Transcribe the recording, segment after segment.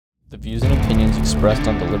The views and opinions expressed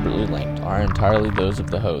on Deliberately Linked are entirely those of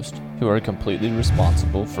the host, who are completely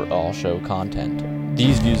responsible for all show content.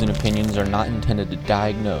 These views and opinions are not intended to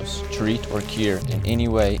diagnose, treat, or cure in any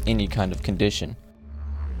way any kind of condition,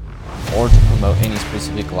 or to promote any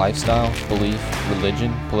specific lifestyle, belief,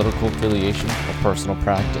 religion, political affiliation, or personal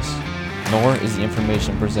practice. Nor is the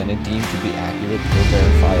information presented deemed to be accurate or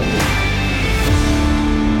verifiable.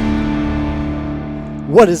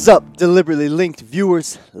 What is up, Deliberately Linked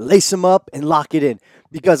viewers? Lace them up and lock it in,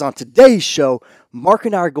 because on today's show, Mark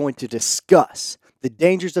and I are going to discuss the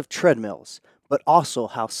dangers of treadmills, but also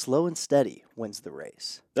how slow and steady wins the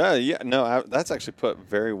race. That's actually put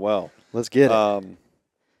very well. Let's get it.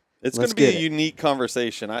 It's going to be a unique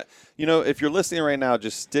conversation. If you're listening right now,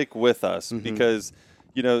 just stick with us because,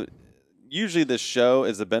 usually this show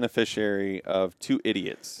is a beneficiary of two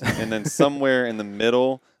idiots, and then somewhere in the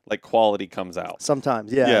middle, like, quality comes out.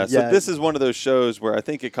 Sometimes, yeah. So this is one of those shows where I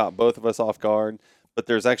think it caught both of us off guard, but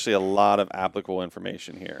there's actually a lot of applicable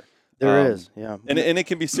information here. There is, yeah. And it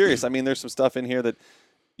can be serious. I mean, there's some stuff in here that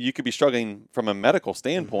you could be struggling from a medical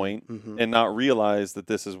standpoint and not realize that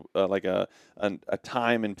this is like a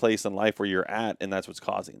time and place in life where you're at, and that's what's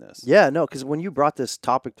causing this. Yeah, no, because when you brought this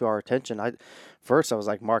topic to our attention, I was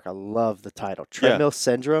like, Mark, I love the title. Treadmill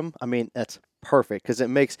Syndrome. I mean, that's perfect because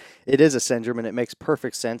it is a syndrome and it makes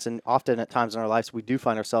perfect sense. And often at times in our lives, we do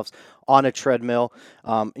find ourselves on a treadmill,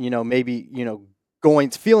 feeling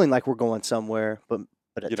like we're going somewhere, but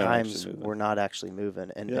at times we're not actually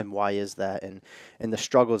moving. And why is that? And the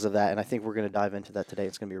struggles of that. And I think we're going to dive into that today.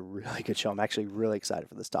 It's going to be a really good show. I'm actually really excited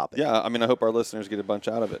for this topic. Yeah, I mean, I hope our listeners get a bunch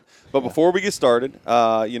out of it. But before we get started,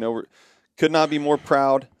 we could not be more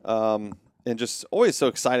proud and just always so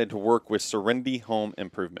excited to work with Serenity Home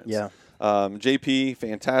Improvements. Yeah. JP,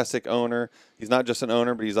 fantastic owner. He's not just an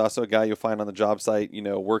owner, but he's also a guy you'll find on the job site,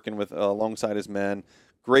 working with alongside his men.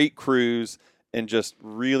 Great crews and just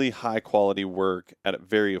really high quality work at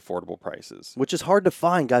very affordable prices. Which is hard to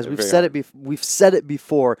find, guys. We've said it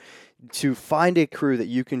before. To find a crew that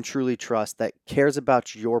you can truly trust that cares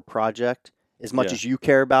about your project as much as you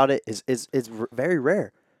care about it is very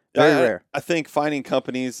rare. Very rare. I think finding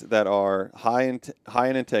companies that are high in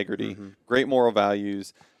integrity, great moral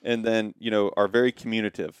values, and then are very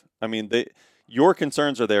communicative. I mean, your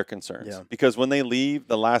concerns are their concerns because when they leave,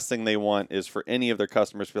 the last thing they want is for any of their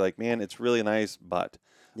customers to be like, "Man, it's really nice, but."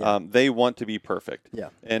 They want to be perfect. Yeah.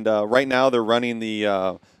 And right now they're running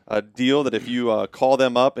the deal that if you call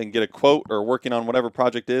them up and get a quote or working on whatever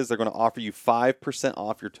project is, they're going to offer you 5%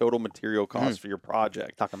 off your total material cost for your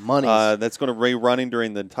project. Talking money. That's going to be running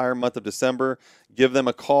during the entire month of December. Give them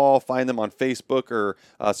a call. Find them on Facebook or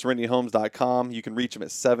serenityhomes.com. You can reach them at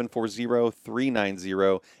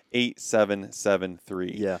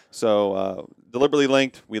 740-390-8773. Yeah. So Deliberately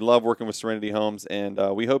Linked, we love working with Serenity Homes, and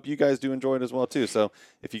we hope you guys do enjoy it as well, too. So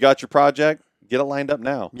if you got your project, get it lined up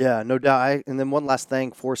now. Yeah, no doubt. And then one last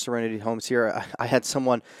thing for Serenity Homes here. I had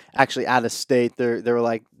someone actually out of state. I was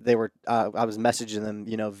messaging them,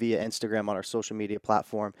 via Instagram on our social media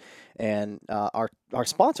platform, and our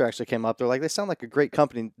sponsor actually came up. They're like, they sound like a great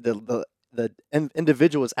company. The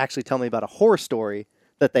individual was actually telling me about a horror story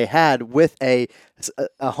that they had with a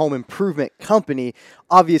home improvement company.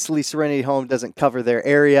 Obviously, Serenity Home doesn't cover their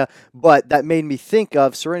area, but that made me think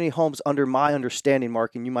of Serenity Homes, under my understanding,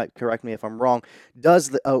 Mark, and you might correct me if I'm wrong,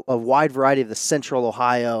 does a wide variety of the central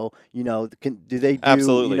Ohio, do they do,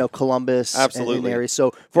 Absolutely. Columbus Absolutely. and areas?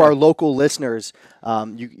 So for our local listeners,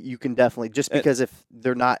 you can definitely, just because if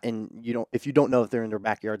they're not if you don't know if they're in their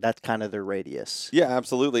backyard, that's kind of their radius. Yeah,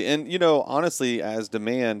 absolutely. And, honestly, as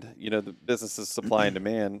demand, the businesses supply and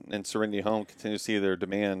demand, and Serenity Home continues to see their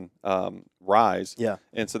demand rise. Yeah.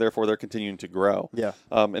 And so, therefore, they're continuing to grow. Yeah.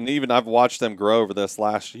 And even I've watched them grow over this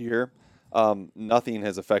last year. Nothing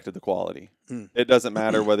has affected the quality. It doesn't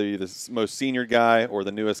matter whether you're the most senior guy or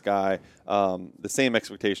the newest guy. The same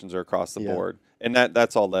expectations are across the board. And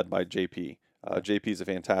that's all led by JP. JP is a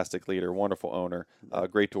fantastic leader, wonderful owner,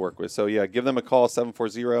 great to work with. So, give them a call,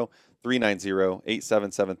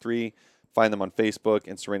 740-390-8773. Find them on Facebook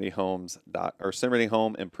and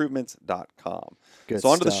SerenityHomeimprovements.com. So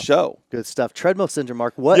on to the show. Good stuff. Treadmill Syndrome,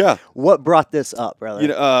 Mark. What brought this up, brother?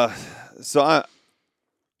 So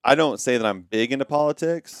I don't say that I'm big into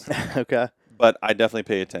politics. Okay. But I definitely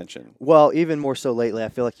pay attention. Well, even more so lately, I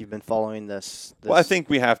feel like you've been following this. Well, I think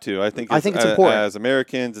we have to. I think it's important. As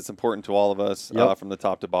Americans, it's important to all of us from the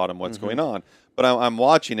top to bottom what's going on. But I'm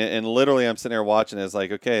watching it, and literally I'm sitting there watching it. It's like,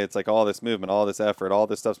 okay, it's like all this movement, all this effort, all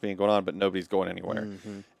this stuff's being going on, but nobody's going anywhere.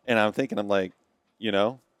 And I'm thinking, I'm like,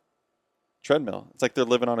 treadmill. It's like they're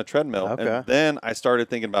living on a treadmill. Okay. And then I started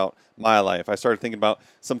thinking about my life. I started thinking about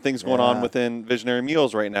some things going on Yeah. within Visionary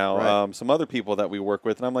Meals right now. Right. Some other people that we work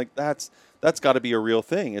with, and I'm like, that's got to be a real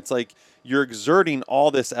thing. It's like you're exerting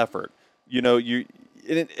all this effort,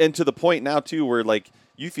 and to the point now too where like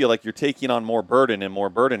you feel like you're taking on more burden and more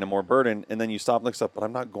burden and more burden, and then you stop and look up, but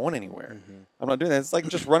I'm not going anywhere. I'm not doing that. It's like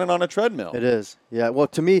just running on a treadmill. It is. Yeah. Well,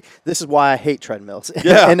 to me, this is why I hate treadmills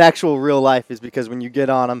Yeah. in actual real life, is because when you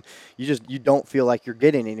get on them, you don't feel like you're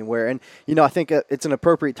getting anywhere. And, I think it's an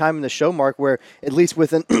appropriate time in the show, Mark, where at least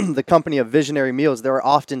within the company of Visionary Meals, there are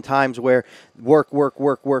often times where work,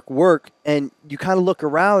 and you kind of look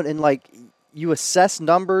around and like you assess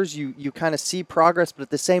numbers, you kind of see progress, but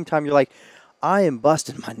at the same time, you're like, I am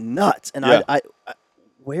busting my nuts. And Yeah. I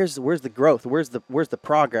where's the growth? Where's the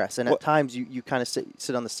progress? And at times you kind of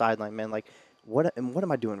sit on the sideline, man, like what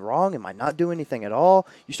am I doing wrong? Am I not doing anything at all?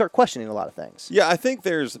 You start questioning a lot of things. Yeah, I think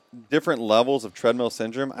there's different levels of treadmill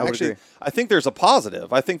syndrome. I would agree. I think there's a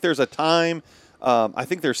positive. I think there's a time. I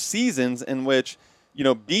think there's seasons in which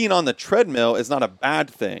being on the treadmill is not a bad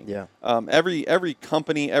thing. Yeah. Every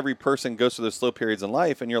company, every person goes through those slow periods in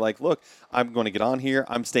life, and you're like, look, I'm going to get on here.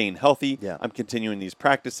 I'm staying healthy. Yeah. I'm continuing these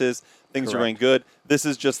practices. Things are going Correct. good. This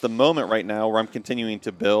is just the moment right now where I'm continuing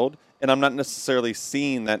to build, and I'm not necessarily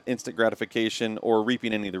seeing that instant gratification or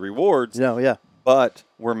reaping any of the rewards. No, yeah. But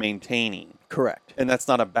we're maintaining. Correct. And that's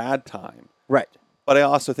not a bad time. Right. But I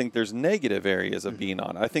also think there's negative areas of being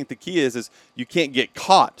on it. I think the key is you can't get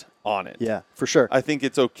caught on it. Yeah, for sure. I think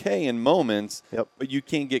it's okay in moments, Yep. but you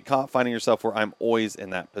can't get caught finding yourself where I'm always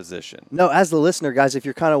in that position. No, as the listener, guys, if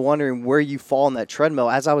you're kind of wondering where you fall on that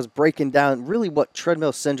treadmill, as I was breaking down really what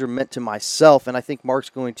treadmill syndrome meant to myself, and I think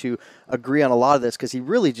Mark's going to agree on a lot of this because he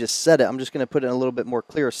really just said it. I'm just going to put it in a little bit more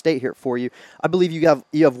clearer state here for you. I believe you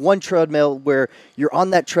have one treadmill where you're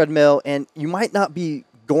on that treadmill and you might not be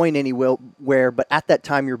going anywhere, but at that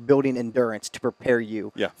time you're building endurance to prepare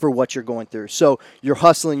you for what you're going through. So you're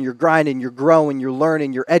hustling, you're grinding, you're growing, you're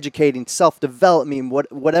learning, you're educating, self-development,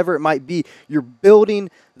 whatever it might be. You're building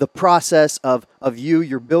the process of you.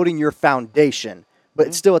 You're building your foundation.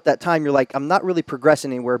 But still at that time, you're like, I'm not really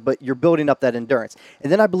progressing anywhere, but you're building up that endurance. And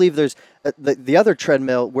then I believe there's the other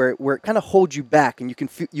treadmill where it kind of holds you back, and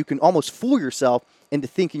you can almost fool yourself into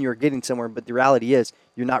thinking you're getting somewhere, but the reality is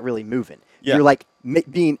you're not really moving. Yeah. You're like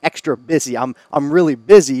being extra busy. I'm really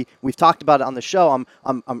busy. We've talked about it on the show.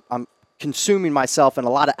 I'm consuming myself in a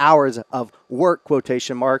lot of hours of work,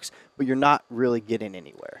 quotation marks, but you're not really getting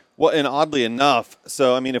anywhere. Well, and oddly enough,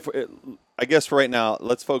 so I mean, I guess for right now,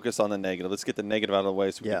 let's focus on the negative. Let's get the negative out of the way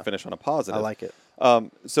so we can finish on a positive. I like it.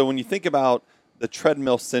 So when you think about the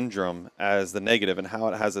treadmill syndrome as the negative and how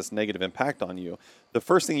it has this negative impact on you, the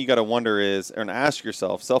first thing you got to wonder is, and ask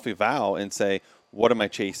yourself, self-eval, and say, what am I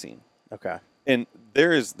chasing? Okay. And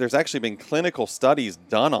there's actually been clinical studies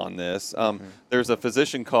done on this. There's a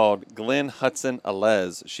physician called Glenn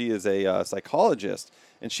Hudson-Alez. She is a psychologist,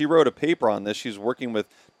 and she wrote a paper on this. She's working with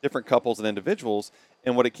different couples and individuals,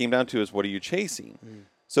 and what it came down to is, what are you chasing?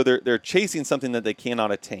 So they're chasing something that they cannot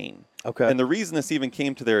attain. Okay. And the reason this even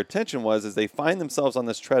came to their attention is they find themselves on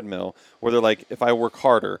this treadmill where they're like, if I work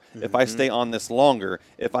harder, if I stay on this longer,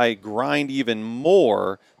 if I grind even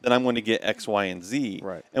more, then I'm going to get X, Y, and Z.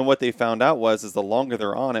 Right. And what they found out is the longer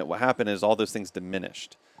they're on it, what happened is all those things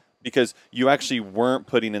diminished because you actually weren't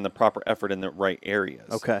putting in the proper effort in the right areas.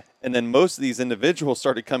 Okay. And then most of these individuals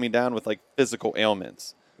started coming down with like physical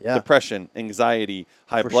ailments. Yeah. Depression, anxiety,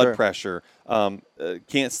 high For blood sure. pressure,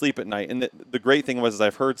 can't sleep at night. And the great thing is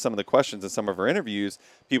I've heard some of the questions in some of our interviews.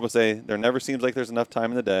 People say, there never seems like there's enough time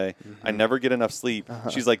in the day. I never get enough sleep.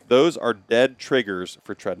 She's like, those are dead triggers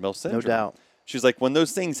for treadmill syndrome. No doubt. She's like, when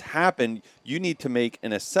those things happen, you need to make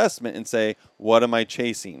an assessment and say, what am I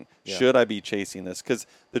chasing? Yeah. Should I be chasing this? Because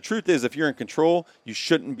the truth is, if you're in control, you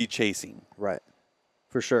shouldn't be chasing. Right.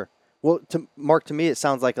 For sure. Well, Mark, to me, it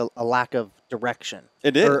sounds like a lack of direction.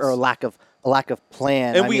 It is. Or a lack of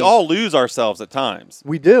plan. And we all lose ourselves at times.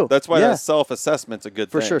 We do. That's why Yeah. that self-assessment's a good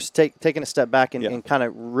thing. For sure. Taking a step back and kind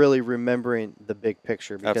of really remembering the big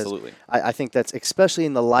picture. Because Absolutely. I think that's, especially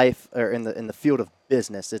in the life or in the field of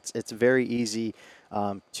business, it's very easy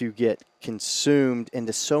to get consumed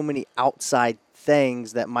into so many outside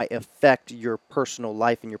things that might affect your personal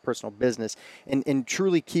life and your personal business, and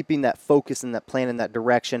truly keeping that focus and that plan and that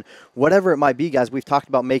direction, whatever it might be, guys. We've talked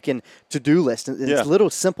about making to-do lists, and it's little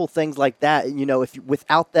simple things like that. If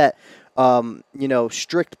without that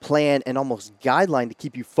strict plan and almost guideline to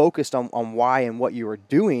keep you focused on why and what you are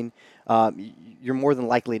doing, you're more than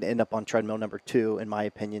likely to end up on treadmill number 2, in my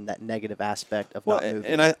opinion, that negative aspect of not moving.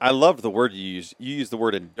 And I loved the word you used. You used the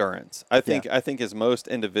word endurance. I think as most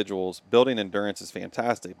individuals, building endurance is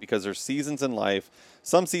fantastic because there's seasons in life,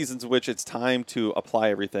 some seasons in which it's time to apply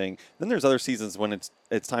everything. Then there's other seasons when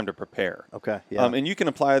it's time to prepare. Okay. Yeah. And you can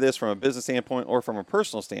apply this from a business standpoint or from a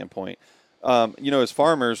personal standpoint. As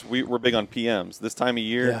farmers, we're big on PMs. This time of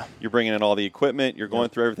year, you're bringing in all the equipment, you're going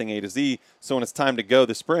through everything A to Z. So when it's time to go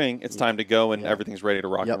this spring, it's time to go and everything's ready to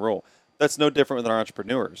rock and roll. That's no different with our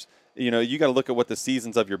entrepreneurs. You got to look at what the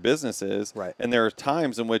seasons of your business is. Right. And there are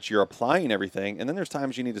times in which you're applying everything. And then there's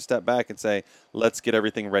times you need to step back and say, let's get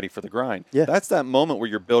everything ready for the grind. Yeah. That's that moment where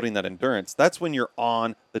you're building that endurance. That's when you're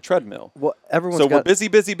on the treadmill. Well, we're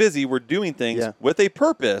busy. We're doing things with a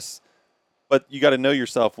purpose. But you got to know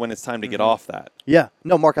yourself when it's time to get off that. Yeah.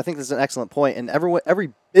 No, Mark, I think that's an excellent point. And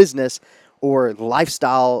every business or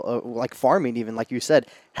lifestyle, like farming even, like you said,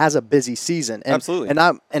 has a busy season. And, Absolutely.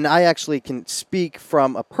 And I actually can speak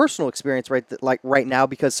from a personal experience right now,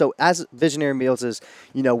 because so as Visionary Meals is,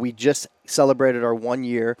 we just celebrated our 1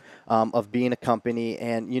 year of being a company.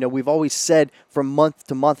 And, we've always said from month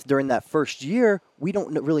to month during that first year, we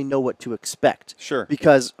don't really know what to expect. Sure.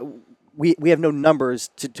 Because we have no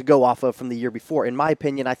numbers to go off of from the year before. In my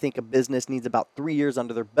opinion, I think a business needs about 3 years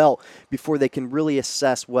under their belt before they can really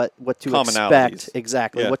assess what to expect.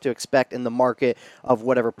 Exactly, what to expect in the market of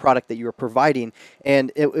whatever product that you are providing.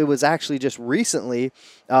 And it was actually just recently,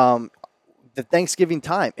 the Thanksgiving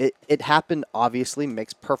time. It happened, obviously,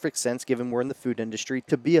 makes perfect sense given we're in the food industry,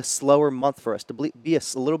 to be a slower month for us, to be a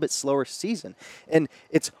little bit slower season. And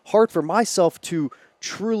it's hard for myself to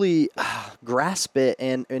truly grasp it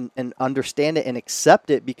and understand it and accept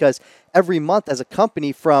it, because every month as a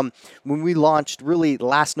company, from when we launched really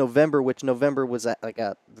last November, which November was at like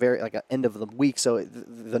a end of the week, so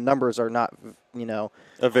the numbers are not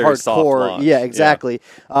a very hardcore. soft launch. Yeah, exactly.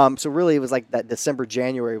 So really it was like that December,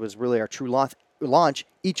 January was really our true launch.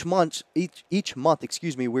 Each month,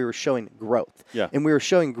 we were showing growth. Yeah. And we were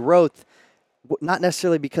showing growth not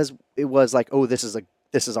necessarily because it was like, oh, this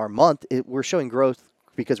is our month. We're showing growth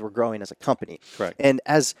because we're growing as a company. Correct. And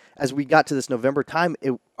as we got to this November time,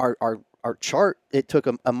 our chart, it took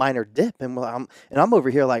a minor dip, and I'm over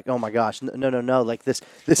here like, oh my gosh, no, like this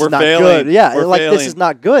is not good. Yeah, this is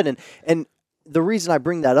not good. And the reason I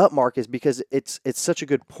bring that up, Mark, is because it's such a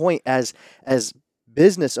good point. As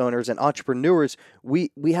business owners and entrepreneurs, we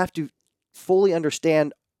have to fully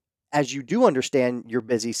understand, as you do understand your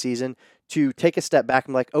busy season, to take a step back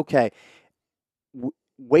and be like, okay,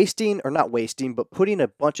 putting a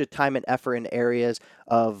bunch of time and effort in areas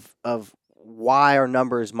of why our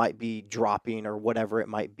numbers might be dropping or whatever it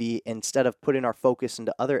might be, instead of putting our focus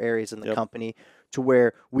into other areas in the company to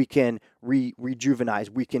where we can rejuvenate,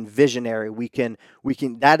 we can visionary, we can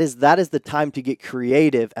that is the time to get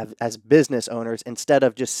creative as business owners, instead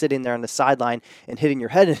of just sitting there on the sideline and hitting your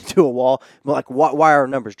head into a wall. Like, why are our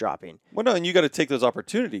numbers dropping? Well, no, and you got to take those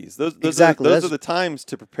opportunities. Those Exactly. are the times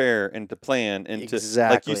to prepare and to plan and to,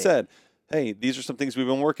 like you said, hey, these are some things we've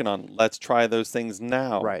been working on. Let's try those things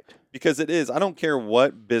now. Right. Because I don't care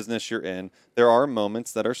what business you're in, there are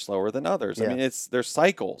moments that are slower than others. Yeah. I mean, there's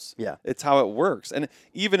cycles. Yeah. It's how it works. And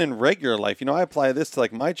even in regular life, I apply this to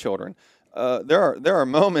like my children. There are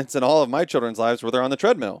moments in all of my children's lives where they're on the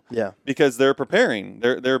treadmill. Yeah. Because they're preparing.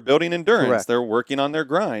 They're building endurance. Correct. They're working on their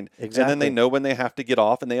grind. Exactly. And then they know when they have to get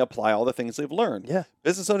off, and they apply all the things they've learned. Yeah.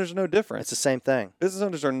 Business owners are no different. It's the same thing. Business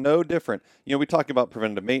owners are no different. We talk about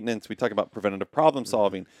preventative maintenance. We talk about preventative problem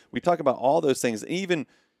solving. We talk about all those things, even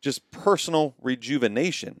just personal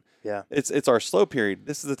rejuvenation. Yeah. It's our slow period.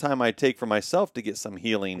 This is the time I take for myself to get some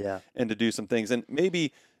healing and to do some things, and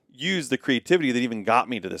maybe use the creativity that even got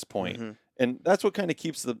me to this point. Mm-hmm. And that's what kind of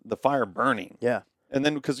keeps the fire burning. Yeah. And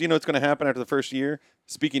then, because it's going to happen after the first year,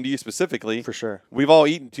 speaking to you specifically. For sure. We've all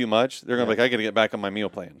eaten too much. They're going to be like, I got to get back on my meal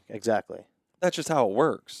plan. Exactly. That's just how it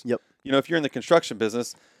works. Yep. If you're in the construction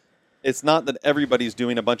business, it's not that everybody's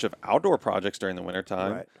doing a bunch of outdoor projects during the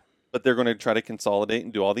wintertime. Right. But they're going to try to consolidate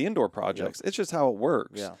and do all the indoor projects. Yep. It's just how it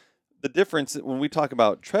works. Yeah. The difference when we talk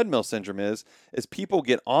about treadmill syndrome is people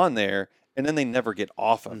get on there and then they never get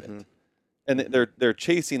off of it. And they're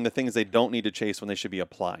chasing the things they don't need to chase when they should be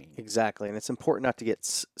applying. Exactly. And it's important not to get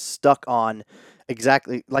stuck on,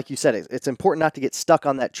 exactly like you said, it's important not to get stuck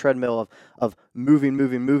on that treadmill of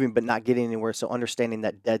moving, but not getting anywhere. So understanding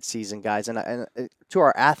that dead season, guys. And to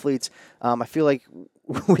our athletes, I feel like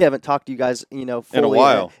we haven't talked to you guys, fully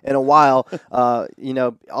in a while.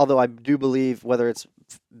 Although I do believe, whether it's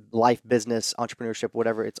life, business, entrepreneurship,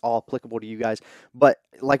 whatever. It's all applicable to you guys. But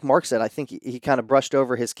like Mark said, I think he kind of brushed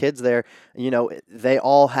over his kids there. They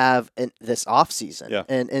all have this off season. Yeah.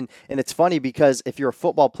 And it's funny because if you're a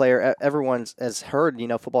football player, everyone has heard,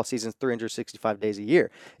 football season's 365 days a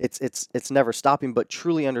year. It's never stopping, but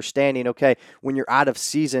truly understanding, okay, when you're out of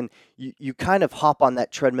season, you kind of hop on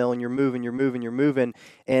that treadmill and you're moving,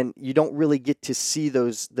 and you don't really get to see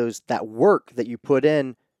that work that you put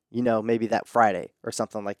in, maybe that Friday or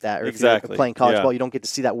something like that. Or Exactly. if you're playing college ball, you don't get to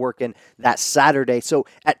see that work in that Saturday. So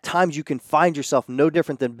at times you can find yourself no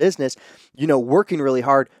different than business, working really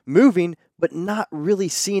hard, moving, but not really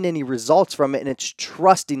seeing any results from it. And it's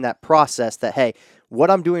trusting that process that, hey, what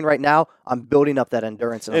I'm doing right now, I'm building up that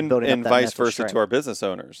endurance and I'm building up that vice mental versa strength. to our business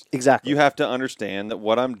owners. Exactly. You have to understand that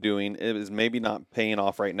what I'm doing is maybe not paying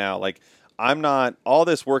off right now. Like, I'm not all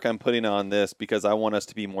this work I'm putting on this because I want us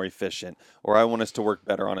to be more efficient, or I want us to work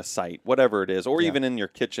better on a site, whatever it is, or even in your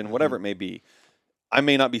kitchen, whatever it may be. I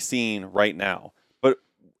may not be seeing right now, but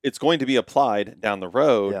it's going to be applied down the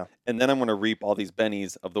road, and then I'm going to reap all these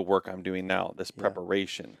bennies of the work I'm doing now, this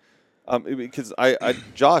preparation. Because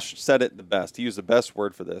Josh said it the best. He used the best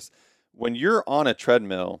word for this. When you're on a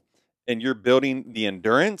treadmill and you're building the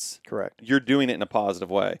endurance, correct, you're doing it in a positive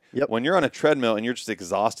way. Yep. When you're on a treadmill and you're just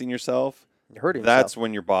exhausting yourself, you're hurting that's yourself.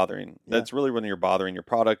 when you're bothering. That's really when you're bothering your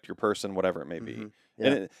product, your person, whatever it may be. Yeah.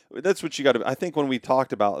 And that's what you got to. I think when we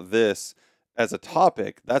talked about this as a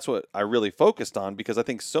topic, that's what I really focused on, because I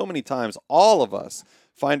think so many times all of us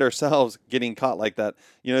find ourselves getting caught like that.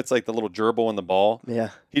 It's like the little gerbil in the ball. Yeah.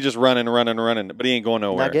 He's just running, but he ain't going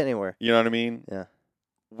nowhere. Not getting anywhere. You know what I mean? Yeah.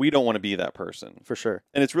 We don't want to be that person. For sure.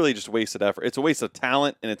 And it's really just wasted effort. It's a waste of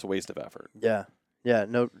talent, and it's a waste of effort. Yeah. Yeah.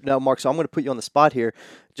 No, Mark, so I'm going to put you on the spot here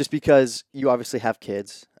just because you obviously have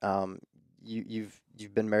kids. You've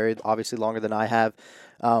been married obviously longer than I have.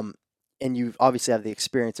 And you've obviously have the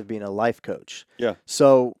experience of being a life coach. Yeah.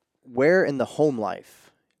 So where in the home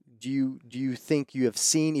life do you think you have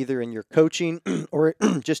seen, either in your coaching or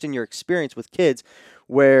just in your experience with kids,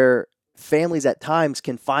 where families at times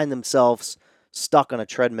can find themselves stuck on a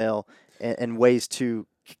treadmill and ways to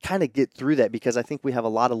kind of get through that? Because I think we have a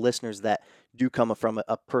lot of listeners that do come from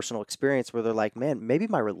a personal experience where they're like, man, maybe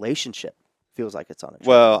my relationship feels like it's on a treadmill.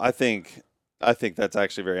 Well, I think that's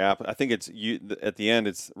actually very apt. I think it's at the end,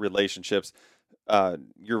 it's relationships.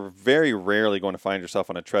 You're very rarely going to find yourself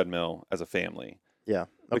on a treadmill as a family. Yeah.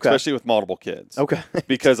 Okay. Especially with multiple kids. Okay.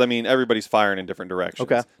 Because, everybody's firing in different directions.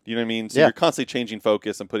 Okay. You know what I mean? So you're constantly changing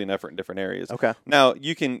focus and putting effort in different areas. Okay. Now,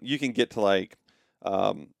 you can get to like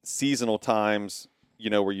seasonal times,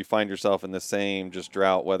 where you find yourself in the same just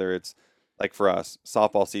drought, whether it's like for us,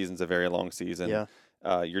 softball season's a very long season.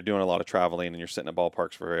 Yeah. You're doing a lot of traveling and you're sitting at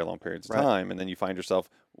ballparks for very long periods of time, and then you find yourself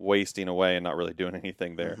wasting away and not really doing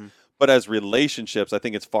anything there. But as relationships, I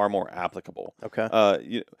think it's far more applicable.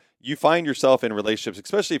 Okay. You find yourself in relationships,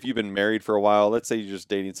 especially if you've been married for a while. Let's say you're just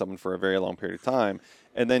dating someone for a very long period of time,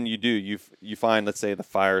 and then you find, let's say, the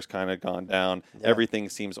fire's kind of gone down, everything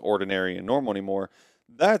seems ordinary and normal anymore.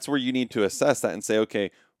 That's where you need to assess that and say,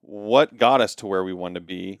 okay, what got us to where we want to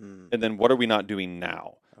be, and then what are we not doing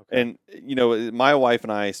now? Okay. And my wife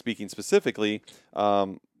and I, speaking specifically,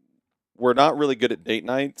 we're not really good at date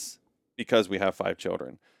nights because we have 5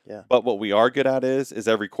 children. Yeah. But what we are good at is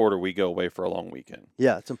every quarter we go away for a long weekend.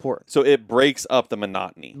 Yeah, it's important. So it breaks up the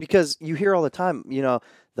monotony. Because you hear all the time,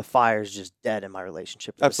 the fire's just dead in my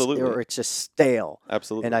relationship. Absolutely. Or it's just stale.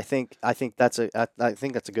 Absolutely. And I think that's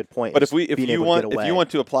a good point. But if you want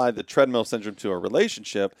to apply the treadmill syndrome to a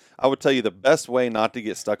relationship, I would tell you the best way not to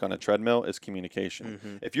get stuck on a treadmill is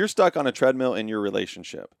communication. If you're stuck on a treadmill in your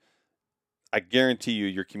relationship, I guarantee you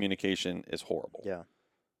your communication is horrible. Yeah.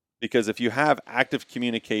 Because if you have active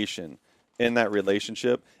communication in that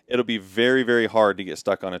relationship, it'll be very, very hard to get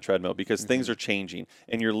stuck on a treadmill, because things are changing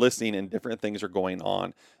and you're listening and different things are going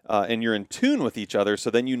on, and you're in tune with each other.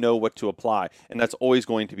 So then you know what to apply, and that's always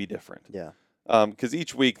going to be different. Yeah. Because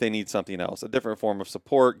each week they need something else, a different form of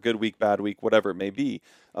support, good week, bad week, whatever it may be.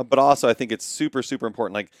 But also I think it's super, super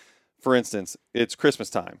important. Like, for instance, it's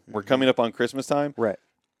Christmas time. We're coming up on Christmas time. Right.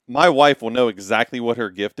 My wife will know exactly what her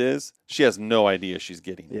gift is. She has no idea she's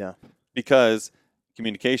getting it. Yeah. Because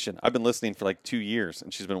communication. I've been listening for like 2 years,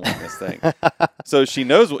 and she's been wanting this thing. So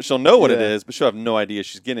she'll know what it is, but she'll have no idea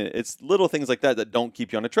she's getting it. It's little things like that don't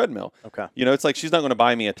keep you on a treadmill. Okay. It's like she's not going to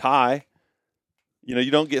buy me a tie.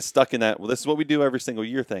 You don't get stuck in that, well, this is what we do every single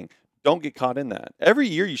year thing. Don't get caught in that. Every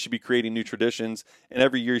year you should be creating new traditions, and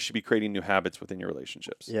every year you should be creating new habits within your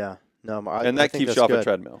relationships. Yeah. No, and that keeps you off a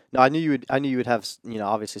treadmill. No, I knew you would have,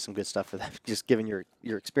 obviously some good stuff for that, just given your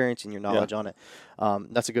experience and your knowledge on it.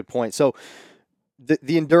 That's a good point. So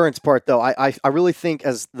The endurance part, though, I really think,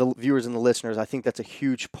 as the viewers and the listeners, I think that's a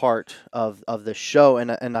huge part of the show.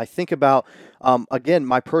 And I think about, again,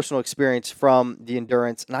 my personal experience from the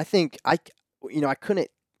endurance. And I think I couldn't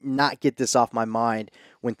not get this off my mind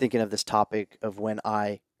when thinking of this topic of when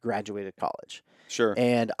I graduated college. Sure.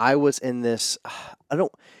 And I was in this,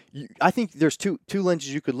 I think there's two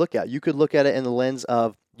lenses you could look at. You could look at it in the lens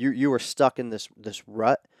of you were stuck in this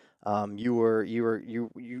rut.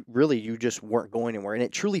 You just weren't going anywhere. And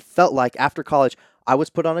it truly felt like after college, I was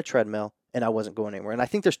put on a treadmill and I wasn't going anywhere. And I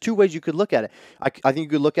think there's two ways you could look at it. I think you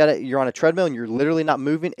could look at it, you're on a treadmill and you're literally not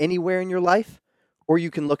moving anywhere in your life. Or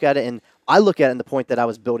you can look at it, and I look at it in the point that I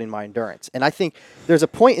was building my endurance. And I think there's a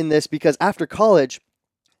point in this because after college,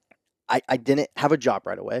 I didn't have a job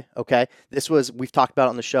right away. Okay. We've talked about it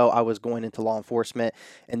on the show. I was going into law enforcement,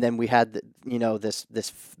 and then we had,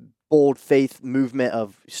 this bold faith movement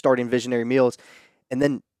of starting Visionary Meals. And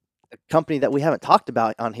then a company that we haven't talked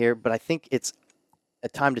about on here, but I think it's a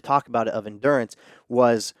time to talk about it, of endurance,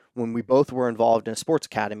 was when we both were involved in a sports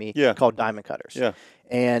academy called Diamond Cutters. Yeah.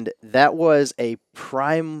 And that was a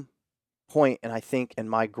prime point, and I think, in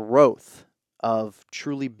my growth of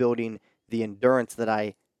truly building the endurance that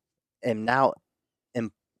I am now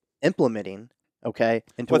implementing,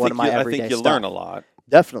 into one of my everyday I think you stuff. learn a lot.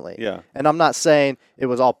 Definitely. Yeah. And I'm not saying it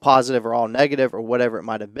was all positive or all negative or whatever it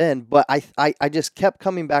might have been, but I just kept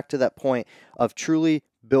coming back to that point of truly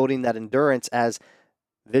building that endurance, as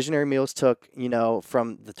Visionary Meals took,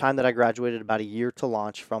 from the time that I graduated, about a year to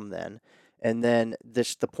launch from then. And then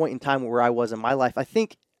the point in time where I was in my life. I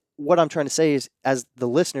think what I'm trying to say is, as the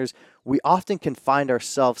listeners, we often can find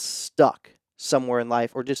ourselves stuck somewhere in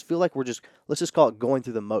life, or just feel like let's just call it going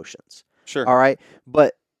through the motions. Sure. All right.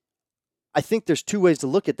 But I think there's two ways to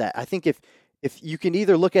look at that. I think if you can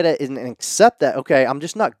either look at it and accept that, okay, I'm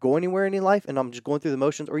just not going anywhere in life and I'm just going through the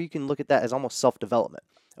motions, or you can look at that as almost self-development.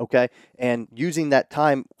 Okay. And using that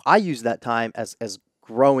time, I use that time as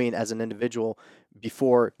growing as an individual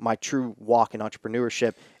before my true walk in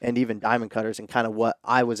entrepreneurship and even Diamond Cutters, and kind of what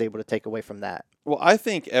I was able to take away from that. Well, I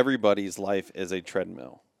think everybody's life is a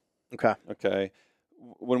treadmill. Okay.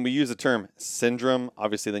 When we use the term syndrome,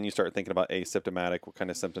 obviously then you start thinking about asymptomatic. What kind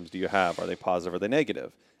of symptoms do you have? Are they positive? Are they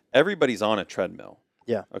negative? Everybody's on a treadmill.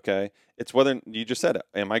 Yeah. Okay. It's whether, you just said it,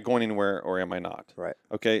 am I going anywhere or am I not? Right.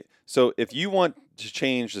 Okay. So if you want to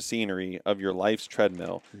change the scenery of your life's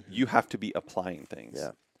treadmill, you have to be applying things.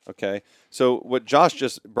 Yeah. Okay. So what Josh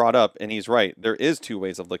just brought up, and he's right, there is two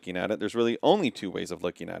ways of looking at it. There's really only two ways of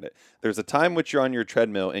looking at it. There's a time which you're on your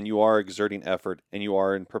treadmill and you are exerting effort and you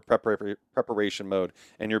are in preparation mode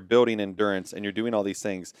and you're building endurance and you're doing all these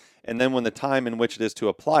things. And then when the time in which it is to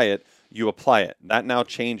apply it, you apply it. That now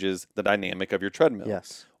changes the dynamic of your treadmill.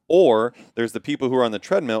 Yes. Or there's the people who are on the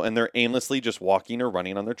treadmill and they're aimlessly just walking or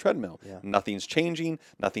running on their treadmill. Yeah. Nothing's changing.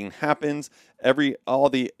 Nothing happens. All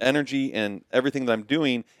the energy and everything that I'm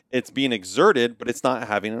doing, it's being exerted, but it's not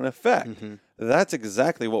having an effect. Mm-hmm. That's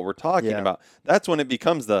exactly what we're talking about. That's when it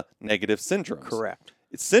becomes the negative syndrome. Correct.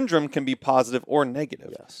 Syndrome can be positive or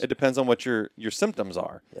negative. Yes. It depends on what your symptoms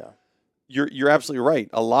are. Yeah. You're absolutely right.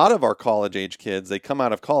 A lot of our college age kids, they come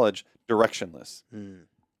out of college directionless.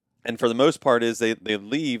 And for the most part is they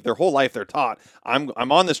leave their whole life. They're taught,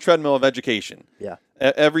 I'm on this treadmill of education. Yeah.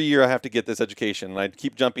 Every year I have to get this education, and I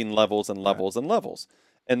keep jumping levels and levels and levels.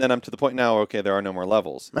 And then I'm to the point now, okay, there are no more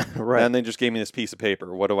levels. Right. And they just gave me this piece of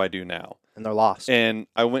paper. What do I do now? And they're lost. And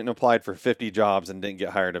I went and applied for 50 jobs and didn't get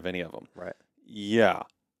hired of any of them. Right. Yeah.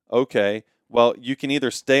 Okay. Well, you can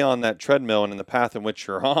either stay on that treadmill and in the path in which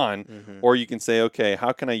you're on, or you can say, okay,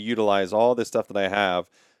 how can I utilize all this stuff that I have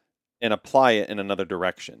and apply it in another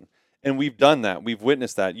direction? And we've done that. We've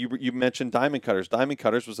witnessed that. You mentioned Diamond Cutters. Diamond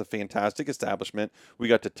Cutters was a fantastic establishment. We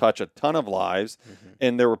got to touch a ton of lives,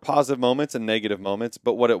 and there were positive moments and negative moments.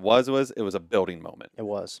 But what it was it was a building moment. It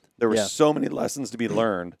was. There were so many lessons to be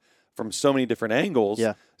learned from so many different angles,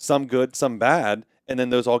 some good, some bad, and then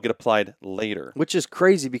those all get applied later. Which is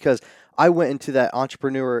crazy because I went into that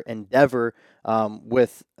entrepreneur endeavor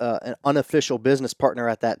with an unofficial business partner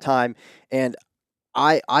at that time, and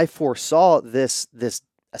I foresaw this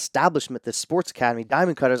establishment, this sports academy,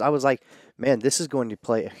 Diamond Cutters. I was like, man, this is going to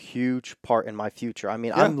play a huge part in my future. I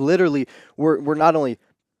mean, I'm literally, we're not only,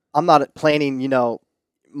 I'm not planning,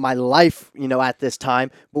 my life, at this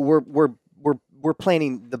time, but we're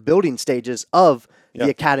planning the building stages of the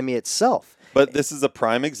academy itself. But this is a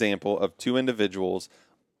prime example of two individuals,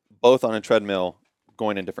 both on a treadmill,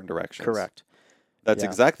 going in different directions. Correct. That's Yeah.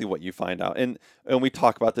 exactly what you find out. And we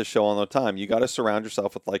talk about this show all the time. You got to surround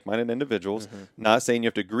yourself with like-minded individuals. Not saying you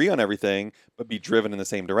have to agree on everything, but be driven in the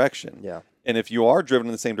same direction. Yeah. And if you are driven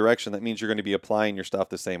in the same direction, that means you're going to be applying your stuff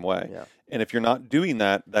the same way. Yeah. And if you're not doing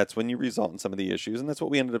that, that's when you result in some of the issues. And that's what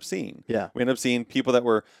we ended up seeing. Yeah. We ended up seeing people that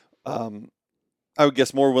were, I would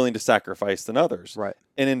guess, more willing to sacrifice than others. Right.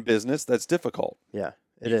 And in business, that's difficult. Yeah.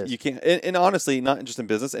 It is. You can't, and honestly, not just in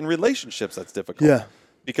business, in relationships, that's difficult. Yeah.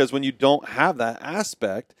 Because when you don't have that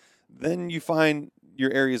aspect, then you find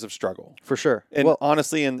your areas of struggle. For sure. And Well,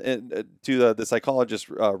 honestly, to the psychologist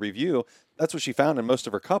review, that's what she found in most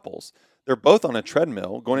of her couples. They're both on a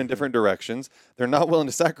treadmill, going in different directions. They're not willing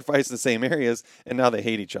to sacrifice the same areas, and now they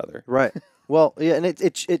hate each other. right. Well, yeah, and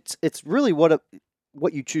it's really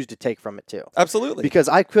what you choose to take from it too. Absolutely. Because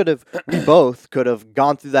we both could have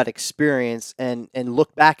gone through that experience and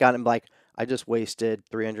look back on it and be like, I just wasted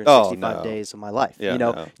 365 no. days of my life. Yeah,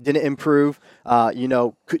 no. Didn't improve.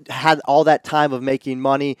 Had all that time of making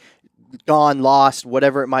money, gone, lost,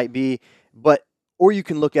 whatever it might be. Or you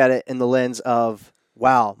can look at it in the lens of,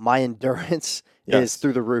 wow, my endurance Yes. is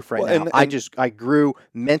through the roof right Well, now. and I grew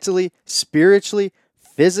mentally, spiritually,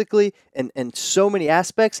 physically, and so many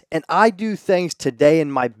aspects. And I do things today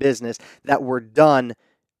in my business that were done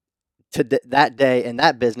that day in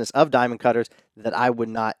that business of diamond cutters that I would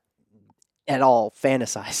not at all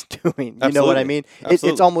fantasize doing. You know what I Absolutely. mean?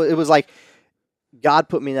 Absolutely. It was like God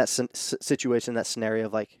put me in that situation, that scenario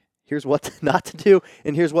of like, here's what not to do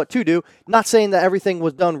and here's what to do. Not saying that everything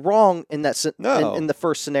was done wrong in that No. in the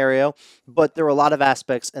first scenario, but there were a lot of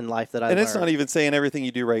aspects in life that I And learned. it's not even saying everything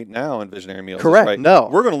you do right now in Visionary Meals. Correct. Right. No.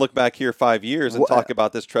 We're going to look back here 5 years and Wha- talk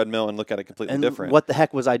about this treadmill and look at it completely and different. what the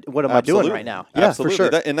heck was what am I doing right now? Yeah, Absolutely. for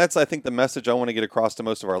sure. And that's, I think, the message I want to get across to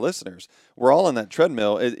most of our listeners. We're all on that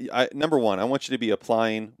treadmill. Number one, I want you to be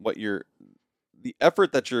applying the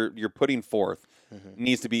effort that you're putting forth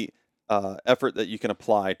needs to be effort that you can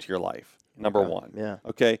apply to your life. Number one. Yeah.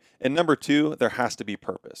 Okay. And number two, there has to be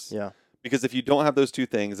purpose. Yeah. Because if you don't have those two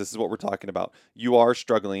things, this is what we're talking about. You are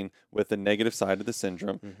struggling with the negative side of the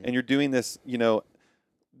syndrome, and you're doing this,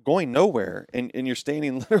 going nowhere, and you're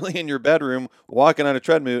standing literally in your bedroom, walking on a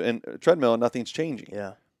treadmill, and nothing's changing.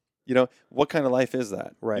 Yeah. What kind of life is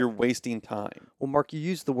that? Right. You're wasting time. Well, Mark, you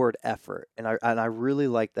used the word effort, and I really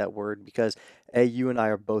like that word because you and I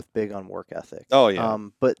are both big on work ethic. Oh, yeah.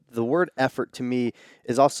 But the word effort to me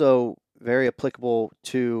is also very applicable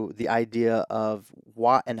to the idea of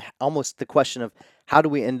why, and almost the question of how do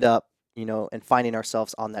we end up, and finding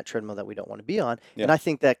ourselves on that treadmill that we don't want to be on. Yeah. And I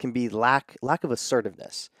think that can be lack of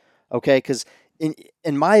assertiveness. Okay, because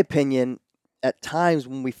in my opinion, at times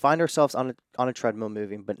when we find ourselves on a treadmill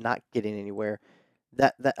moving but not getting anywhere,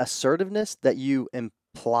 that assertiveness that you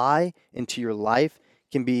imply into your life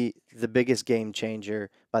can be the biggest game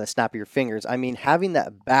changer by the snap of your fingers. I mean, having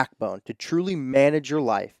that backbone to truly manage your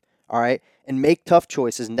life, all right, and make tough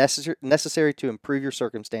choices necessary to improve your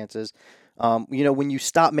circumstances. When you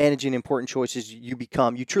stop managing important choices, you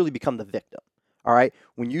truly become the victim. All right.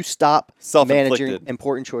 When you stop managing Self-inflicted.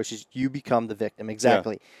 important choices, you become the victim.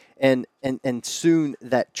 Exactly. And soon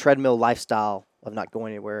that treadmill lifestyle of not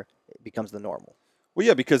going anywhere becomes the normal. Well,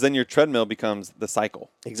 yeah, because then your treadmill becomes the cycle.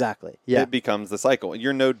 Exactly. Yeah. It becomes the cycle.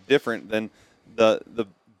 You're no different than the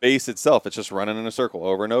base itself. It's just running in a circle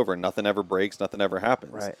over and over, and nothing ever breaks, nothing ever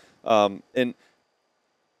happens. Right. And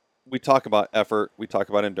we talk about effort, we talk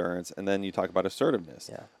about endurance, and then you talk about assertiveness.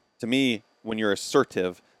 Yeah. To me, when you're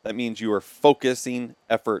assertive, that means you are focusing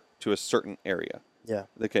effort to a certain area. Yeah.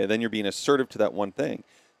 Okay, then you're being assertive to that one thing.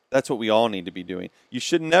 That's what we all need to be doing. You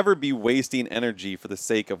should never be wasting energy for the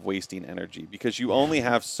sake of wasting energy because you only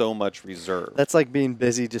have so much reserve. That's like being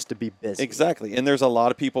busy just to be busy. Exactly. And there's a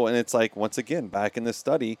lot of people, and it's like, once again, back in this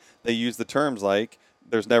study, they use the terms like,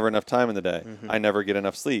 there's never enough time in the day. I never get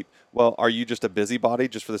enough sleep. Well, are you just a busybody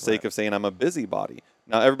just for the sake of saying I'm a busybody?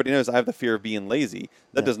 Now, everybody knows I have the fear of being lazy.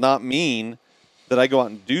 That does not mean that I go out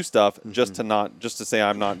and do stuff just to say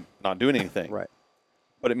I'm not doing anything. Right.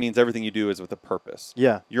 But it means everything you do is with a purpose.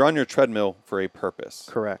 Yeah. You're on your treadmill for a purpose.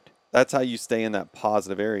 Correct. That's how you stay in that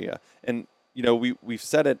positive area. And, we've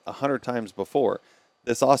said it 100 times before.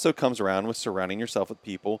 This also comes around with surrounding yourself with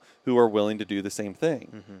people who are willing to do the same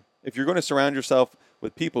thing. If you're going to surround yourself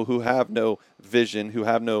with people who have no vision, who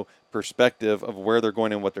have no perspective of where they're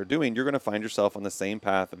going and what they're doing, you're going to find yourself on the same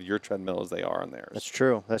path of your treadmill as they are on theirs. That's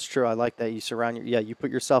true. That's true. I like that. You surround you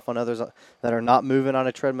put yourself on others that are not moving on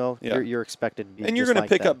a treadmill. Yeah. You're expected to be. And you're going to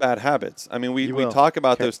pick up bad habits. I mean, we will. talk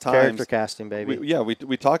about those times. Character casting, baby.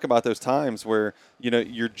 We talk about those times where,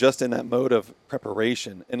 you're just in that mode of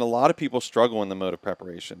preparation. And a lot of people struggle in the mode of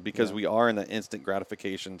preparation because we are in that instant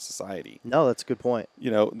gratification society. No, that's a good point.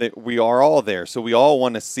 We are all there. So we all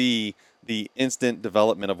want to see the instant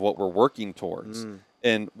development of what we're working towards.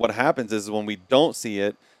 And what happens is when we don't see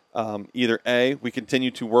it, either A, we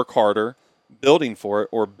continue to work harder building for it,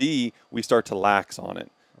 or B, we start to lax on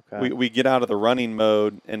it. Okay. We get out of the running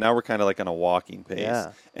mode, and now we're kind of like on a walking pace.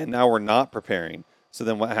 Yeah. And now we're not preparing. So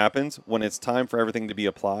then what happens? When it's time for everything to be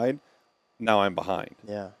applied, now I'm behind.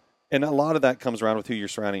 Yeah. And a lot of that comes around with who you're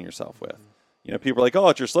surrounding yourself with. People are like, oh,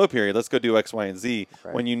 it's your slow period. Let's go do X, Y, and Z.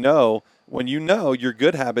 Right. When you know your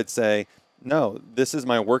good habits say, no, this is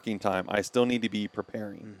my working time. I still need to be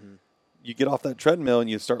preparing. You get off that treadmill and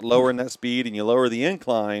you start lowering that speed and you lower the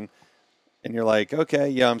incline and you're like, okay,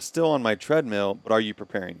 yeah, I'm still on my treadmill, but are you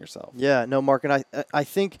preparing yourself? Yeah, no, Mark, and I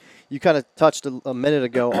think you kind of touched a minute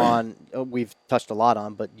ago on, we've touched a lot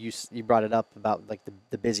on, but you brought it up about like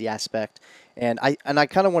the busy aspect. And I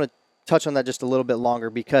kind of want to touch on that just a little bit longer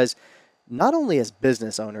because not only as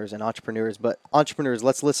business owners and entrepreneurs, but entrepreneurs,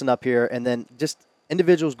 let's listen up here, and then just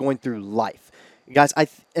individuals going through life. Guys,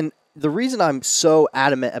 and the reason I'm so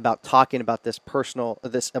adamant about talking about this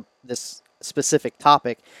this specific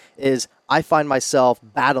topic is I find myself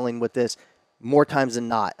battling with this more times than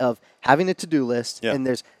not of having a to-do list, and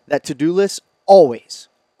there's that to-do list always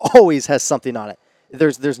has something on it.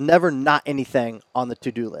 There's never not anything on the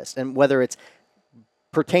to-do list, and whether it's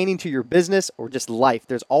pertaining to your business or just life,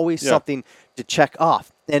 there's always something to check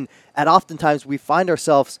off. And oftentimes we find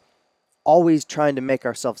ourselves always trying to make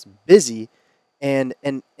ourselves busy. And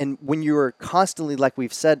when you are constantly, like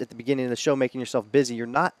we've said at the beginning of the show, making yourself busy, you're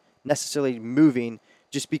not necessarily moving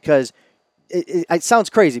just because it sounds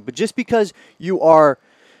crazy, but just because you are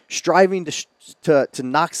striving to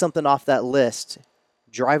knock something off that list,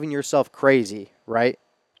 driving yourself crazy, right?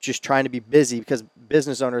 Just trying to be busy, because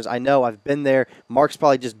business owners, I know, I've been there. Mark's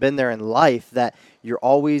probably just been there in life, that you're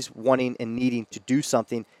always wanting and needing to do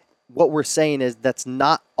something. What we're saying is that's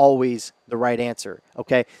not always the right answer,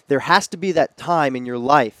 okay? There has to be that time in your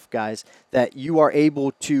life, guys, that you are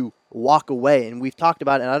able to walk away. And we've talked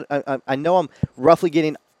about it, and I know I'm roughly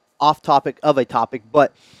getting off topic of a topic,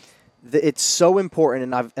 but it's so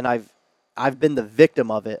important, and I've been the victim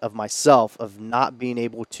of it, of myself, of not being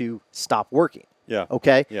able to stop working. Yeah.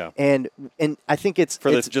 Okay. Yeah. And I think it's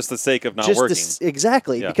just the sake of not working.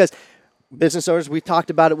 Exactly. Yeah. Because business owners, we talked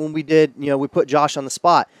about it when we did. We put Josh on the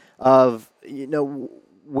spot of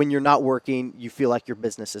when you're not working, you feel like your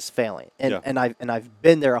business is failing. And I've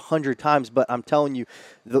been there 100 times. But I'm telling you,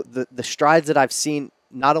 the strides that I've seen,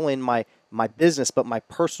 not only in my business but my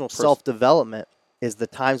personal self-development, is the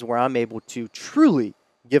times where I'm able to truly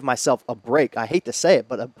give myself a break. I hate to say it,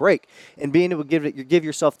 but a break, and being able to give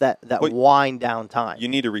yourself that wind down time. You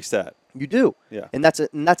need to reset. You do. Yeah. And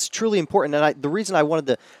that's truly important. And the reason I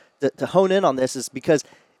wanted to hone in on this is because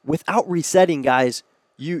without resetting, guys,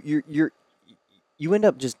 you end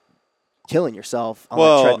up just killing yourself on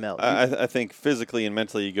the treadmill. I think physically and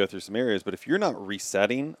mentally you go through some areas, but if you're not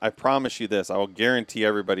resetting, I promise you this, I will guarantee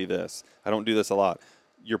everybody this. I don't do this a lot.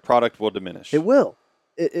 Your product will diminish. It will.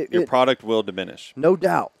 Your product will diminish. No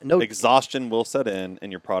doubt. Exhaustion will set in,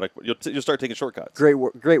 and your product you'll start taking shortcuts. Great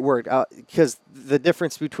word. Because the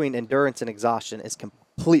difference between endurance and exhaustion is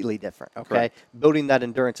completely different. Okay, Correct. Building that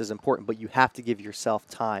endurance is important, but you have to give yourself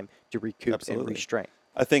time to recoup and restrain.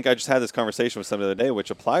 I think I just had this conversation with somebody the other day,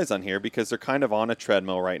 which applies on here because they're kind of on a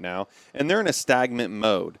treadmill right now, and they're in a stagnant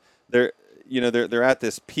mode. They're at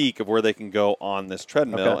this peak of where they can go on this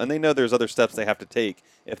treadmill, and they know there's other steps they have to take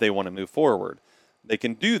if they want to move forward. They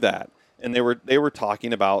can do that, and they were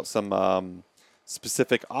talking about some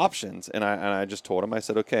specific options, and I just told them, I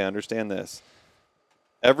said, okay, understand this.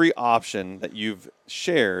 Every option that you've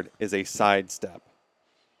shared is a sidestep.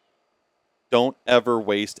 Don't ever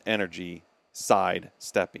waste energy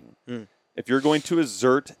sidestepping. If you're going to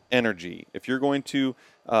exert energy, if you're going to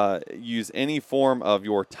use any form of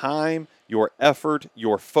your time, your effort,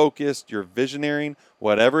 your focus, your visioneering,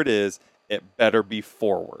 whatever it is, it better be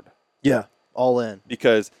forward. Yeah. All in.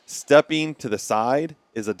 Because stepping to the side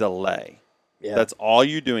is a delay. Yeah. That's all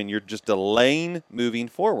you're doing. You're just delaying moving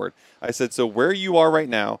forward. I said, so where you are right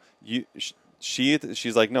now,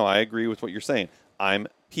 she's like, no, I agree with what you're saying. I'm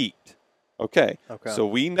peaked. Okay. So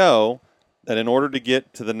we know that in order to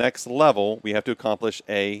get to the next level, we have to accomplish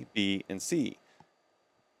A, B, and C.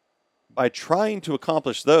 By trying to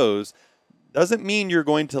accomplish those doesn't mean you're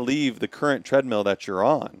going to leave the current treadmill that you're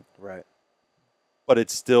on. Right. But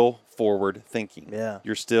it's still forward thinking. Yeah.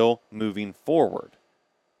 You're still moving forward.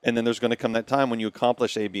 And then there's going to come that time when you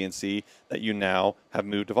accomplish A, B, and C that you now have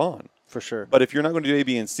moved on. For sure. But if you're not going to do A,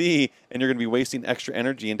 B, and C, and you're going to be wasting extra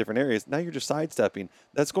energy in different areas, now you're just sidestepping.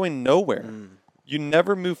 That's going nowhere. You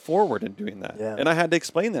never move forward in doing that. Yeah. And I had to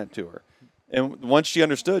explain that to her. And once she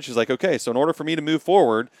understood, she's like, okay, so in order for me to move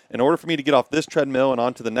forward, in order for me to get off this treadmill and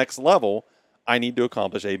onto the next level, I need to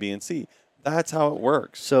accomplish A, B, and C. That's how it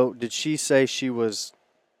works. So did she say she was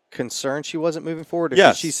concerned she wasn't moving forward, or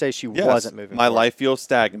Yes. did she say she Yes. wasn't moving My forward? life feels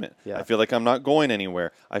stagnant. Yeah. I feel like I'm not going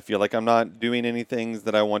anywhere. I feel like I'm not doing any things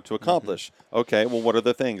that I want to accomplish. Okay, well, what are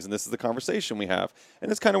the things? And this is the conversation we have.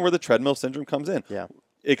 And it's kind of where the treadmill syndrome comes in. Yeah.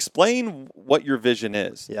 Explain what your vision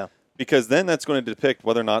is. Yeah. Because then that's going to depict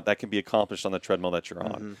whether or not that can be accomplished on the treadmill that you're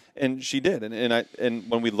on. And she did. And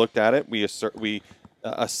when we looked at it, we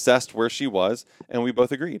assessed where she was, and we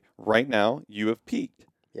both agreed. Right now, you have peaked.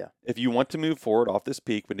 Yeah. If you want to move forward off this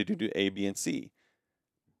peak, we need to do A, B, and C.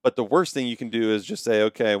 But the worst thing you can do is just say,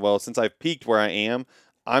 okay, well, since I've peaked where I am,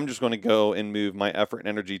 I'm just going to go and move my effort and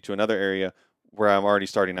energy to another area where I'm already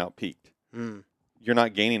starting out peaked. You're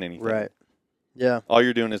not gaining anything. Right. Yeah. All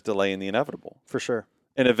you're doing is delaying the inevitable. For sure.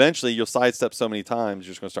 And eventually you'll sidestep so many times,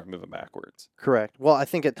 you're just going to start moving backwards. Correct. Well, I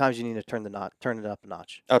think at times you need to turn it up a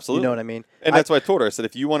notch. Absolutely. You know what I mean? And that's why I told her. I said,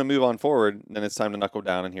 if you want to move on forward, then it's time to knuckle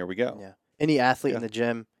down, and here we go. Yeah. Any athlete in the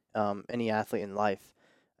gym, any athlete in life,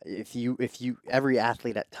 every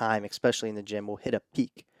athlete at time, especially in the gym, will hit a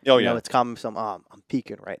peak. Oh, You yeah. know, it's common for some, I'm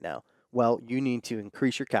peaking right now. Well, you need to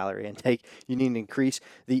increase your calorie intake. You need to increase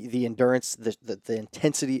the endurance, the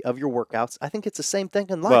intensity of your workouts. I think it's the same thing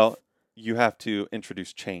in life. Well, you have to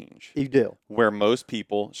introduce change. You do. Where most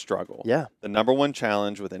people struggle. Yeah. The number one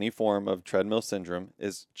challenge with any form of treadmill syndrome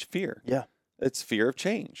is fear. Yeah. It's fear of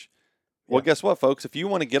change. Well, guess what, folks? If you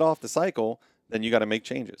want to get off the cycle, then you got to make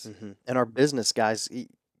changes. And our business guys,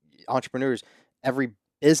 entrepreneurs, every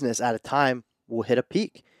business at a time will hit a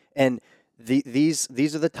peak. And these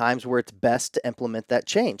are the times where it's best to implement that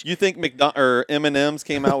change. You think M&M's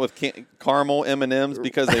came out with caramel M&M's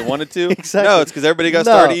because they wanted to? Exactly. No, it's because everybody got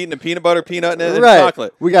started eating a peanut butter, peanut, and Right.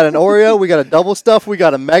 chocolate. We got an Oreo, we got a double stuff, we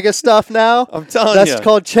got a mega stuff now. I'm telling you. That's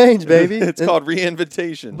called change, baby. It's called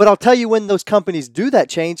reinvitation. But I'll tell you, when those companies do that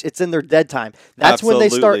change, it's in their dead time. That's when they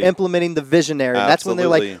start Absolutely. implementing the visionary. That's when they're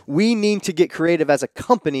like, Absolutely. we need to get creative as a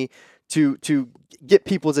company to get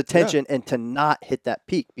people's attention and to not hit that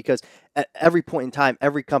peak, because at every point in time,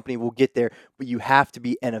 every company will get there, but you have to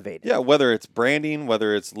be innovative. Yeah, whether it's branding,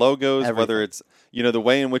 whether it's logos, whether it's the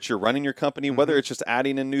way in which you're running your company, whether it's just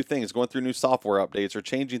adding in new things, going through new software updates, or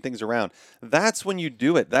changing things around. That's when you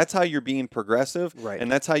do it. That's how you're being progressive, Right.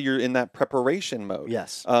 and that's how you're in that preparation mode.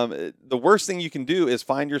 Yes. The worst thing you can do is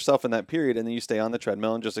find yourself in that period, and then you stay on the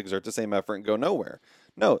treadmill and just exert the same effort and go nowhere.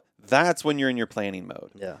 No, that's when you're in your planning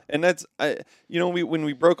mode. Yeah. And that's, when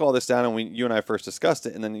we broke all this down and you and I first discussed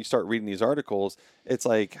it, and then you start reading these articles, it's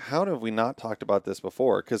like, how have we not talked about this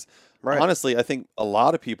before? Because honestly, I think a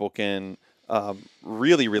lot of people can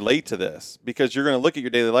really relate to this, because you're going to look at your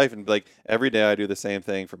daily life and be like, every day I do the same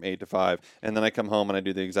thing from 8 to 5, and then I come home and I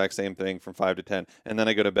do the exact same thing from 5 to 10, and then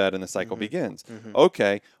I go to bed and the cycle begins.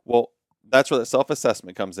 Okay, well, that's where that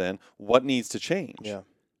self-assessment comes in. What needs to change? Yeah.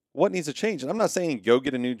 What needs to change? And I'm not saying go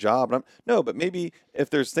get a new job. But maybe if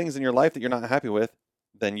there's things in your life that you're not happy with,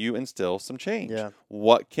 then you instill some change. Yeah.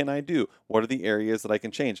 What can I do? What are the areas that I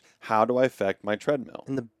can change? How do I affect my treadmill?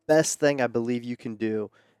 And the best thing I believe you can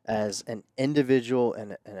do as an individual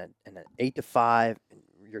in an 8 to 5,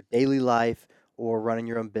 in your daily life, or running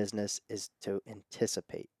your own business, is to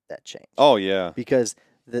anticipate that change. Oh, yeah. Because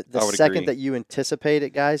the I would second agree. that you anticipate it,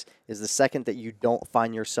 guys, is the second that you don't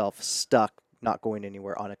find yourself stuck, not going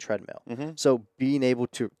anywhere on a treadmill. So being able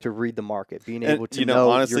to read the market, being able to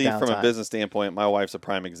know honestly, your from a downtime. business standpoint, my wife's a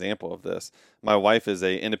prime example of this. My wife is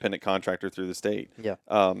a independent contractor through the state. Yeah.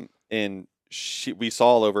 And we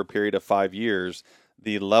saw over a period of 5 years,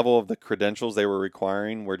 the level of the credentials they were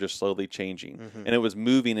requiring were just slowly changing, and it was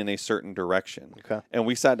moving in a certain direction. Okay. And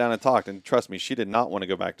we sat down and talked, and trust me, she did not want to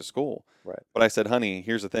go back to school. Right. But I said, honey,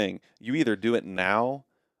 here's the thing. You either do it now,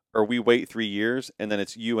 or we wait 3 years, and then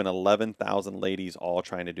it's you and 11,000 ladies all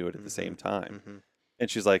trying to do it at the same time. And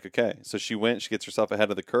she's like, okay. So she gets herself ahead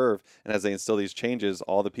of the curve, and as they instill these changes,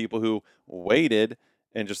 all the people who waited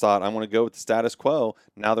and just thought, I want to go with the status quo,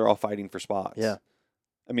 now they're all fighting for spots. Yeah.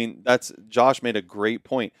 I mean, Josh made a great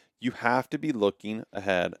point. You have to be looking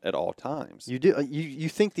ahead at all times. You do. You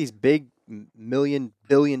think these big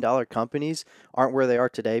billion-dollar companies aren't where they are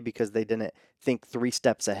today because they didn't think 3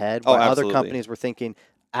 steps ahead, Oh, while other absolutely. companies were thinking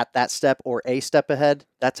at that step or a step ahead,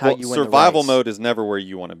 that's how you win survival the race. mode is never where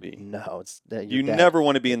you want to be. No, it's you never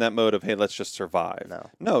want to be in that mode of, hey, let's just survive.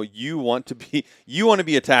 No, you want to be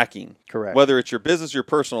attacking. Correct. Whether it's your business, your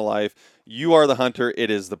personal life, you are the hunter. It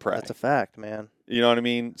is the prey. That's a fact, man. You know what I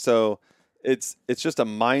mean? So it's just a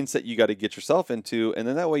mindset you got to get yourself into, and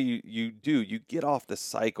then that way you get off the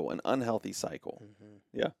cycle, an unhealthy cycle.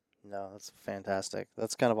 Mm-hmm. Yeah. No, that's fantastic.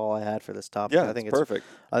 That's kind of all I had for this topic. Yeah, I think it's perfect.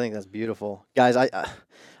 I think that's beautiful, guys.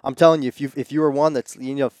 I'm telling you, if you are one that's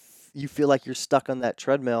you feel like you're stuck on that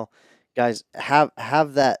treadmill, guys, have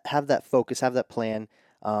that focus, have that plan.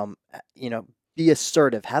 Be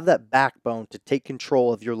assertive, have that backbone to take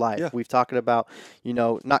control of your life. Yeah. We've talked about,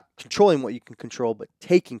 not controlling what you can control, but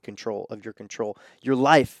taking control of your control. Your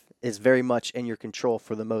life is very much in your control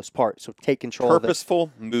for the most part. So take control Purposeful of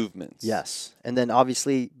it. movements. Yes. And then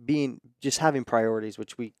obviously just having priorities,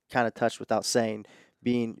 which we kind of touched without saying,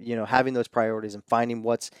 having those priorities and finding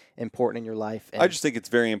what's important in your life. And I just think it's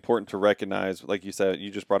very important to recognize, like you said,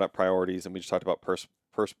 you just brought up priorities, and we just talked about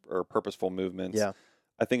purposeful movements. Yeah.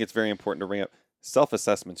 I think it's very important to bring up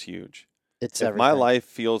self-assessment's huge. If everything. My life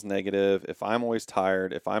feels negative, if I'm always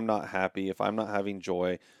tired, if I'm not happy, if I'm not having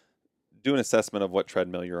joy, do an assessment of what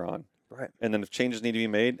treadmill you're on. Right. And then if changes need to be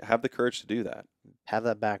made, have the courage to do that. Have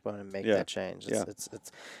that backbone and make that change. It's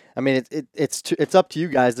Yeah. It's up to you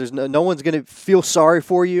guys. There's no one's going to feel sorry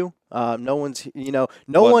for you. No one's,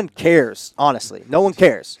 one cares, honestly. No one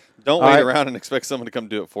cares. Don't wait around and expect someone to come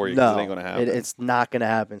do it for you, because it ain't going to happen. It's not going to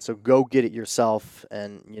happen. So go get it yourself.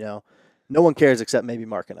 And, no one cares except maybe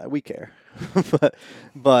Mark and I. We care.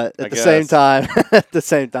 but at the same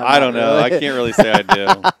time, I don't know. I can't really say I do.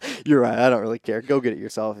 You're right. I don't really care. Go get it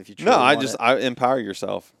yourself if you truly want it. I empower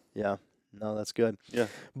yourself. Yeah. No, that's good. Yeah.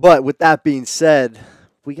 But with that being said,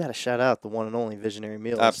 we got to shout out the one and only Visionary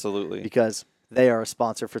Meals. Absolutely. Because they are a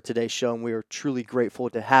sponsor for today's show, and we are truly grateful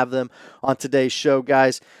to have them on today's show,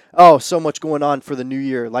 guys. Oh, so much going on for the new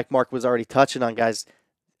year. Like Mark was already touching on, guys.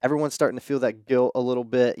 Everyone's starting to feel that guilt a little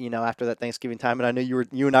bit, after that Thanksgiving time. And I know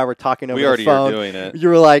you and I were talking over the phone. We already are doing it. You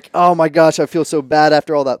were like, "Oh my gosh, I feel so bad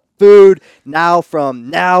after all that food." From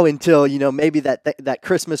now until maybe that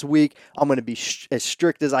Christmas week, I'm going to be as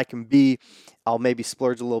strict as I can be. I'll maybe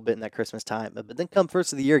splurge a little bit in that Christmas time. But then come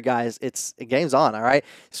first of the year, guys, game's on, all right?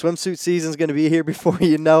 Swimsuit season's going to be here before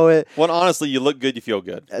you know it. Well, honestly, you look good, you feel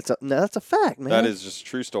good. That's a fact, man. That is just a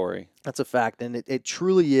true story. That's a fact, and it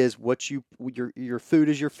truly is your food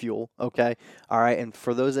is your fuel, okay? All right, and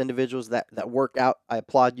for those individuals that work out, I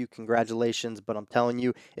applaud you, congratulations, but I'm telling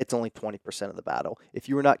you, it's only 20% of the battle. If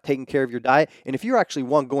you are not taking care of your diet, and if you're actually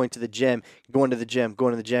going to the gym, and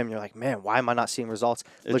you're like, man, why am I not seeing results?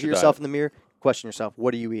 Look at yourself in the mirror. Question yourself,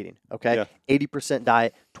 what are you eating? Okay, yeah. 80%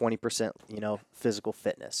 diet, 20% physical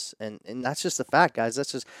fitness, and that's just the fact, guys.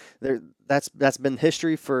 That's just that's been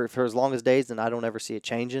history for as long as days, and I don't ever see it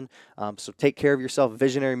changing. So take care of yourself.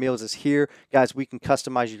 Visionary Meals is here, guys. We can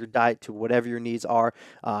customize your diet to whatever your needs are.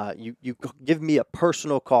 You give me a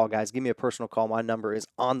personal call, guys. Give me a personal call. My number is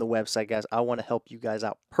on the website, guys. I want to help you guys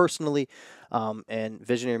out personally, and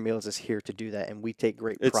Visionary Meals is here to do that, and we take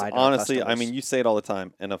great pride. It's honestly, I mean, you say it all the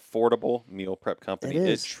time, an affordable meal prep company.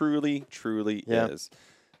 It truly is.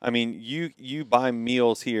 I mean, you buy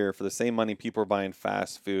meals here for the same money people are buying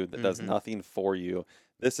fast food that does nothing for you.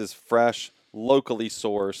 This is fresh, locally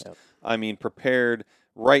sourced. Yep. I mean, prepared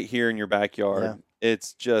right here in your backyard. Yeah.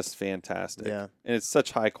 It's just fantastic. Yeah. And it's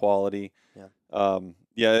such high quality. Yeah.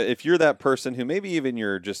 If you're that person who maybe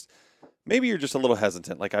you're just a little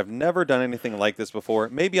hesitant, like I've never done anything like this before.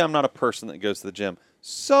 Maybe I'm not a person that goes to the gym.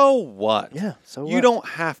 So what? Yeah, so what? You don't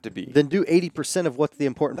have to be. Then do 80% of what the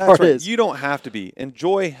important part is. You don't have to be.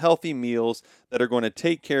 Enjoy healthy meals that are going to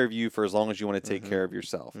take care of you for as long as you want to take care of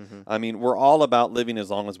yourself. I mean, we're all about living as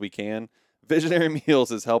long as we can. Visionary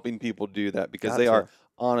Meals is helping people do that because they are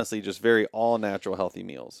honestly just very all-natural healthy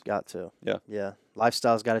meals. Got to. Yeah. Yeah.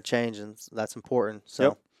 Lifestyle's got to change, and that's important.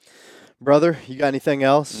 So, brother, you got anything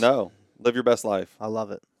else? No. Live your best life. I love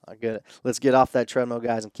it. I get it. Let's get off that treadmill,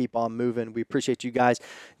 guys, and keep on moving. We appreciate you guys.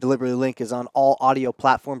 Deliberately Link is on all audio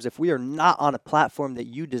platforms. If we are not on a platform that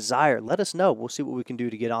you desire, let us know. We'll see what we can do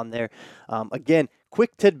to get on there. Again,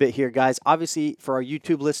 quick tidbit here, guys. Obviously, for our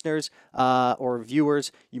YouTube listeners or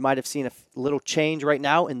viewers, you might have seen a little change right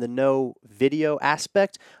now in the no video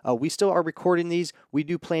aspect. We still are recording these. We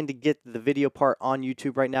do plan to get the video part on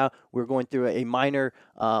YouTube right now. We're going through a minor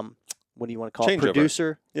what do you want to call it?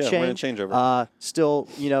 Producer change. Yeah, we're going to change over. Still,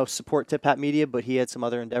 support Tip Hat Media, but he had some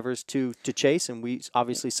other endeavors to chase, and we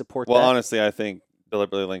obviously support that. Well, honestly, I think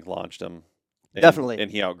Deliberately Link launched him. Definitely.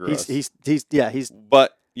 And he outgrew us. He's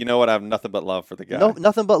But You know what? I have nothing but love for the guy. No,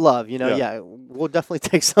 nothing but love. Yeah, we'll definitely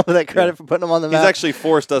take some of that credit for putting him on the map. He's actually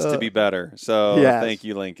forced us to be better. So thank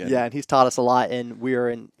you, Lincoln. Yeah, and he's taught us a lot, and we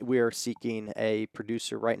are seeking a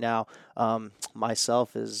producer right now.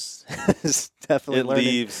 Myself is definitely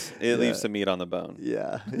learning. It leaves some meat on the bone.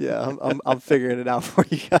 Yeah. I'm figuring it out for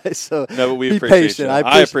you guys. So no, but we be appreciate patient. you.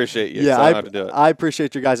 I appreciate you. Yeah, so I don't have to do it. I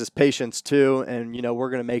appreciate your guys' patience too, and we're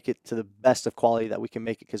gonna make it to the best of quality that we can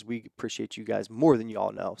make it because we appreciate you guys more than you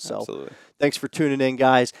all know. So Absolutely. Thanks for tuning in,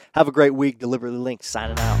 guys. Have a great week. Deliberately Linked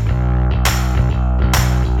signing out.